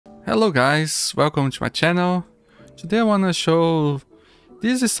Hello guys, welcome to my channel. Today I want to show,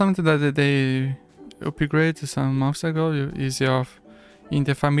 this is something that they upgraded some months ago. In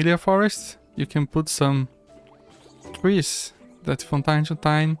the familiar forest you can put some trees that from time to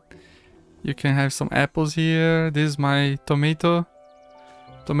time you can have some apples here. This is my tomato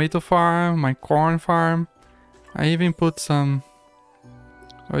farm, my corn farm. I even put some,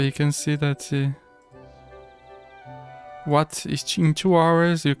 you can see that what is in 2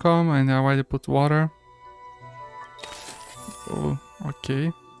 hours you come and I already put water. Oh,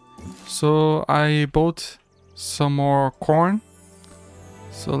 okay. So I bought some more corn.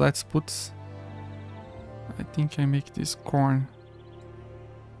 So let's put, I think I make this corn.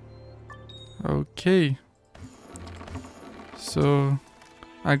 Okay. So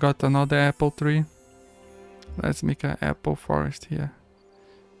I got another apple tree. Let's make an apple forest here.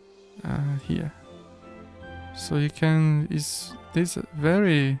 Here. So you can, you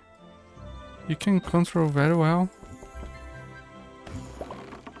can control very well.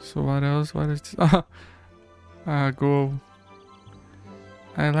 So what else? What is this? Goal.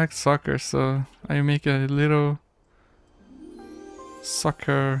 I like soccer, so I make a little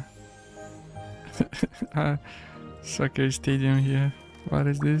soccer soccer stadium here. What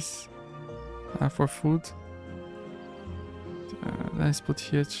is this? For food. Let's put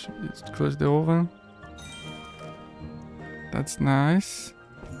here to close the oven. That's nice.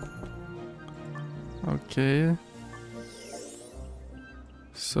 Okay.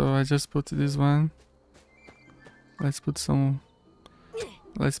 So I just put this one. Let's put some.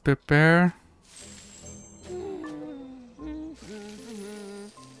 Let's prepare.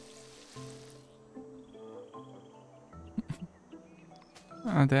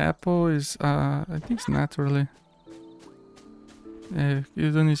 The apple is, I think it's naturally. Yeah,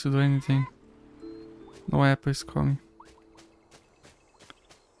 you don't need to do anything. No apple is coming.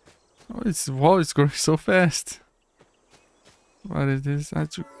 Oh, it's growing so fast. What is this?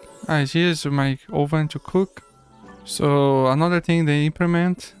 Here's my oven to cook. So another thing they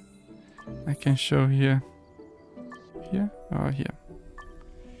implement, I can show here. Here? Oh, here.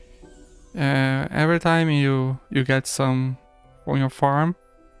 Every time you get some on your farm,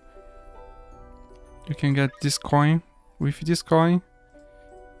 you can get this coin. With this coin,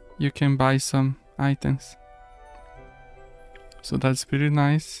 you can buy some items. So that's pretty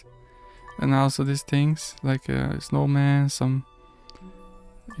nice. And also these things like a snowman,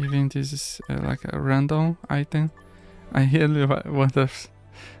 even this is like a random item. I really want a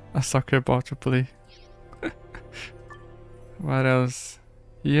soccer ball to play. What else?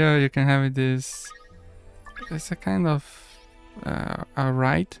 Here you can have this. It's a kind of a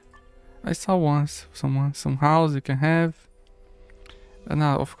ride. I saw once some house you can have. And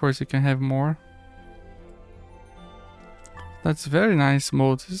now of course you can have more. That's very nice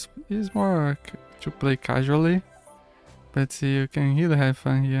mode. It's more to play casually, but you can really have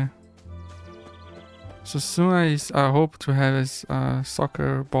fun here. So soon I hope to have a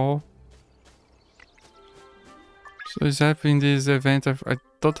soccer ball. So it's happening this event I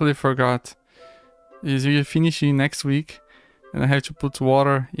totally forgot. Is we finishing next week, and I have to put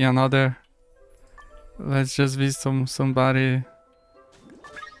water in another. Let's just visit somebody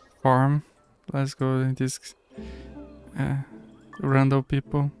farm. Let's go in this. Random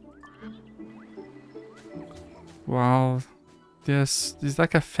people. Wow, this is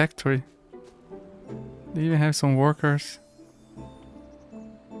like a factory. They even have some workers.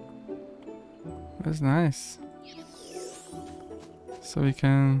 That's nice. So we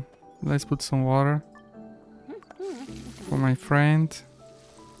can, let's put some water for my friend.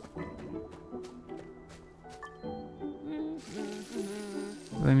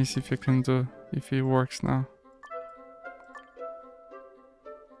 Let me see if I can do, if it works now.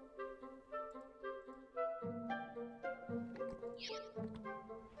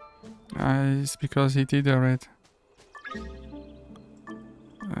 It's because he did already.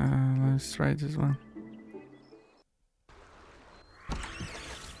 Let's try this one.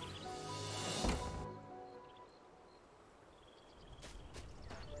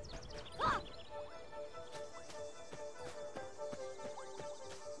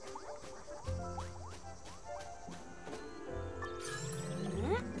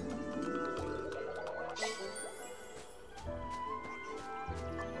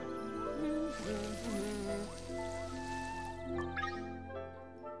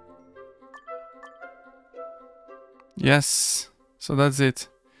 Yes, so that's it.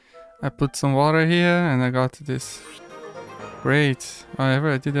 I put some water here and I got this. Great. I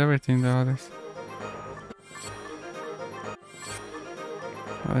did everything the others.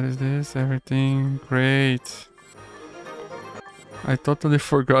 What is this? Everything. Great. I totally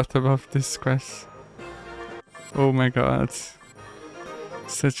forgot about this quest. Oh my god.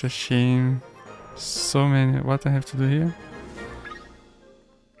 Such a shame. So many. What I have to do here?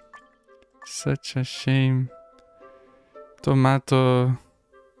 Such a shame. Tomato.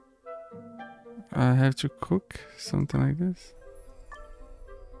 I have to cook something like this.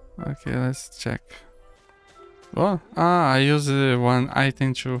 Okay, let's check. Oh, I use one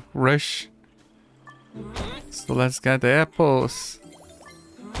item to rush. So let's get the apples.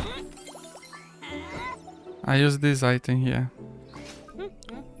 I use this item here.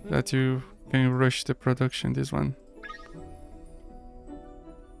 That you can rush the production, this one.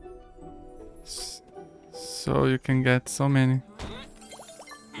 So you can get so many.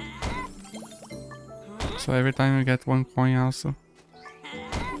 So every time you get 1 coin also.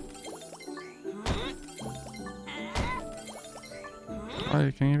 Oh,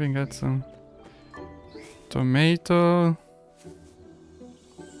 you can even get some tomato.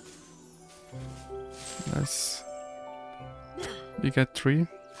 You get 3.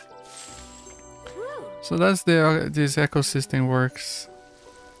 So that's this ecosystem works.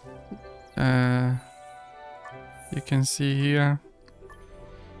 You can see here.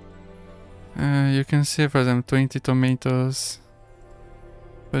 You can see, for example, 20 tomatoes.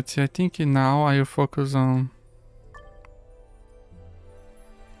 But I think now I will focus on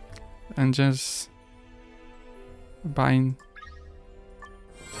and just buying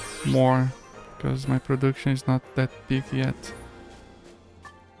more because my production is not that big yet.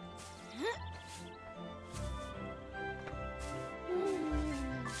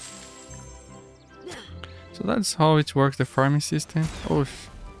 So that's how it works, the farming system. Oh,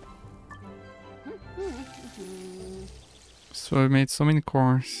 so I made so many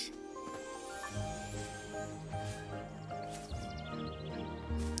corns.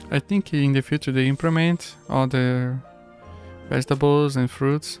 I think in the future they implement all the vegetables and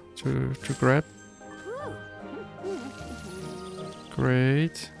fruits to grab.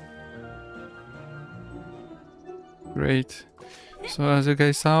 Great. Great. So as you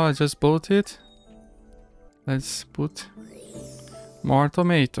guys saw, I just bought it. Let's put more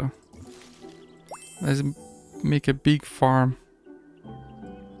tomato. Let's make a big farm.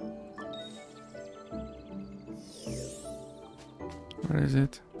 Where is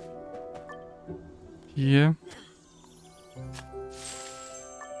it? Here.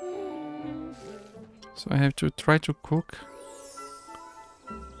 So I have to try to cook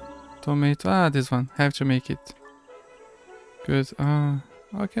tomato. Ah, this one. Have to make it. Good.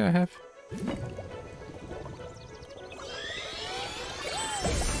 Okay, I have.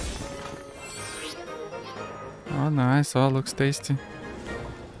 Oh, nice. Oh, looks tasty.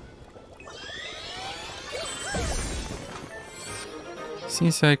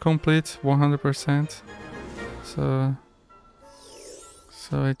 Since I complete 100%, so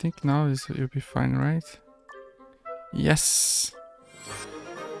I think now it'll be fine, right? Yes.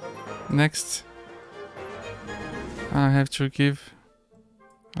 Next, I have to give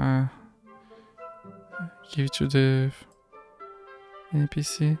to the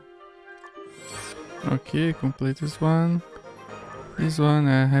NPC. Okay, complete this one. This one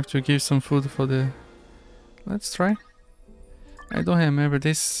I have to give some food for the. Let's try. I don't remember.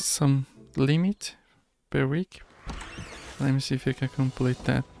 There's some limit per week. Let me see if I can complete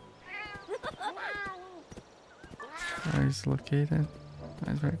that. Where is it located?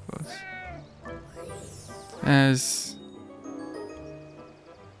 That's very close. As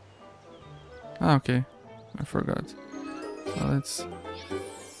okay, I forgot. So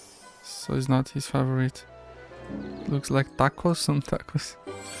so it's not his favorite. Looks like tacos, some tacos.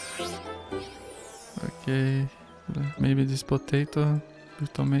 Okay, maybe this potato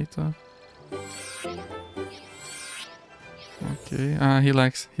with tomato. Okay, he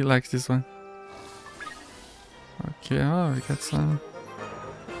likes this one. Okay, oh, we got some.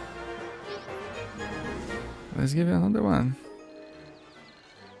 Let's give it another one.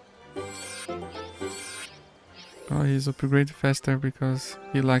 Oh, he's upgraded faster because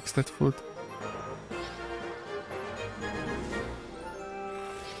he likes that food.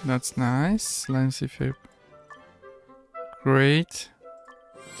 That's nice. Let's see if I... Great.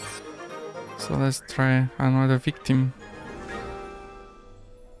 So let's try another victim.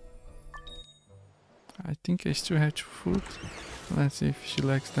 I think I still have food. Let's see if she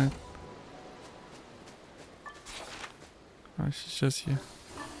likes that. Oh, she's just here.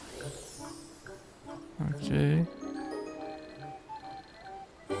 Okay.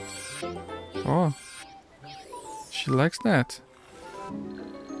 Oh, she likes that.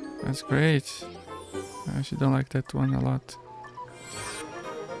 That's great. She don't like that one a lot.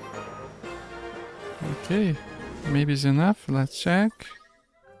 Okay, Maybe it's enough. Let's check.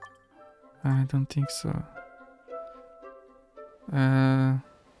 I don't think so.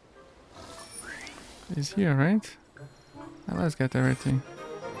 It's here, right? Let's get everything.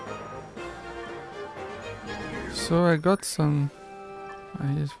 So I got some.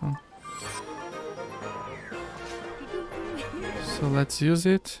 Here's one. So let's use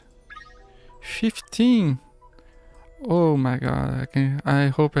it. 15. Oh my god! I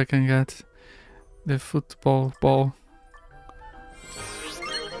hope I can get the football ball.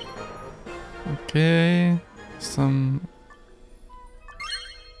 Okay, some.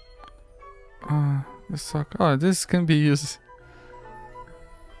 The sock. Oh, this can be used.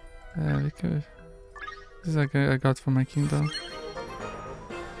 Because this is like I got from my kingdom.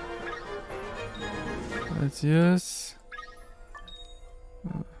 Let's use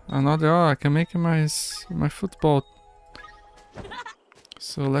another. Oh, I can make my football.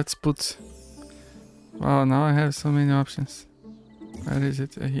 So let's put. Wow, now I have so many options. Where is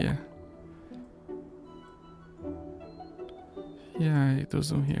it? Here. Yeah, it does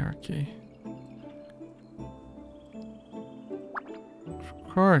zoom here. Okay.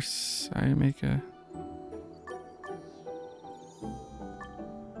 Of course, I make a.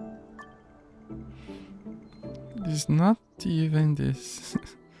 It's not even this.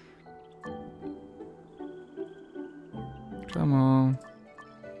 Come on.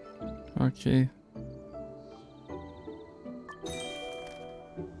 Okay.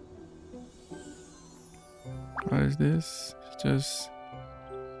 What is this? I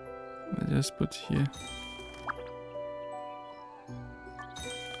just put here.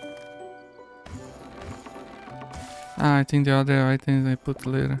 I think the other items I put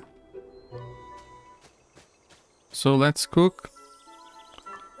later. So let's cook.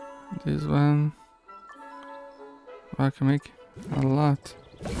 This one. I can make a lot.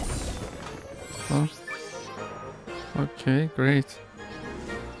 Oh. Okay, great.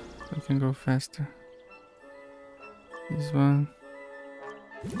 I can go faster. This one.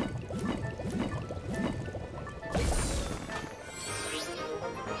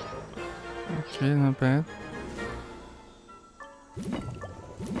 Okay, not bad.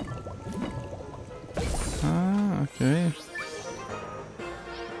 Okay.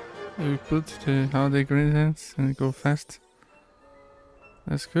 We put all the ingredients and go fast.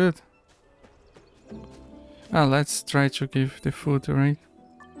 That's good. Let's try to give the food, right?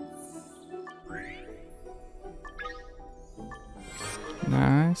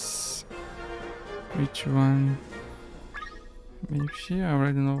 Nice. Which one? Maybe she. I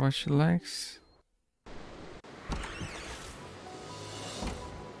already know what she likes.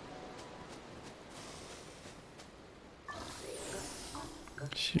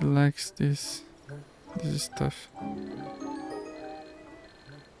 She likes this stuff.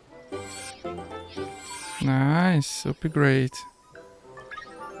 Nice, upgrade.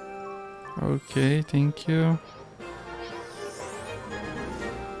 Okay, thank you.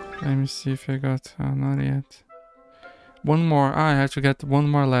 Let me see if I got. Not yet. One more. I have to get one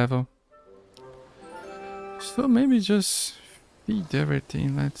more level. So maybe just feed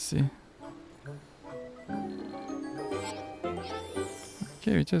everything. Let's see.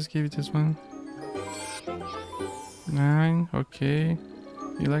 Okay, we just give it this one. 9. Okay.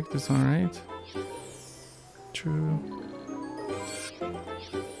 You like this one, right? 2.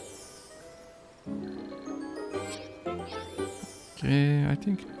 Okay, I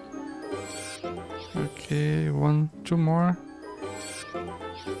think. Okay, 2 more.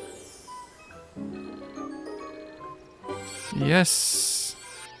 Yes.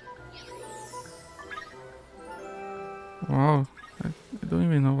 Wow, I don't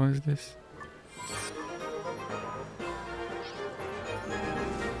even know what is this.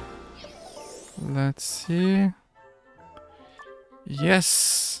 Let's see.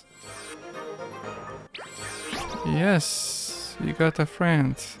 Yes. Yes, you got a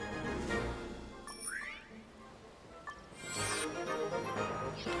friend.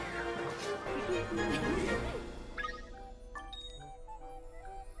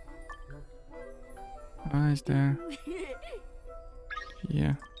 Is there?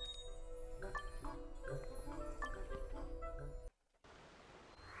 Yeah.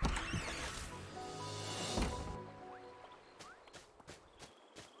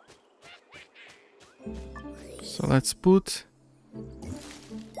 So let's put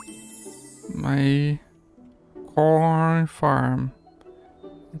my corn farm.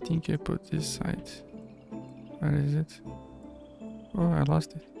 I think I put this side. Where is it? Oh, I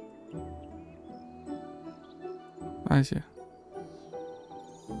lost it. I see.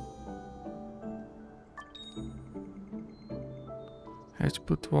 I have to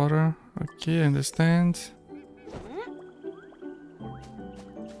put water. Okay, understand.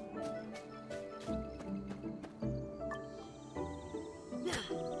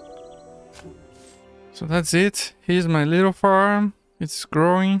 So that's it. Here's my little farm. It's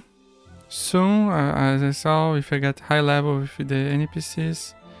growing. Soon, as I saw, if I get high level with the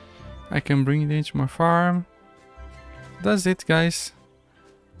NPCs, I can bring it into my farm. That's it, guys.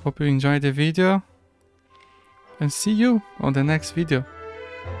 Hope you enjoyed the video. And see you on the next video.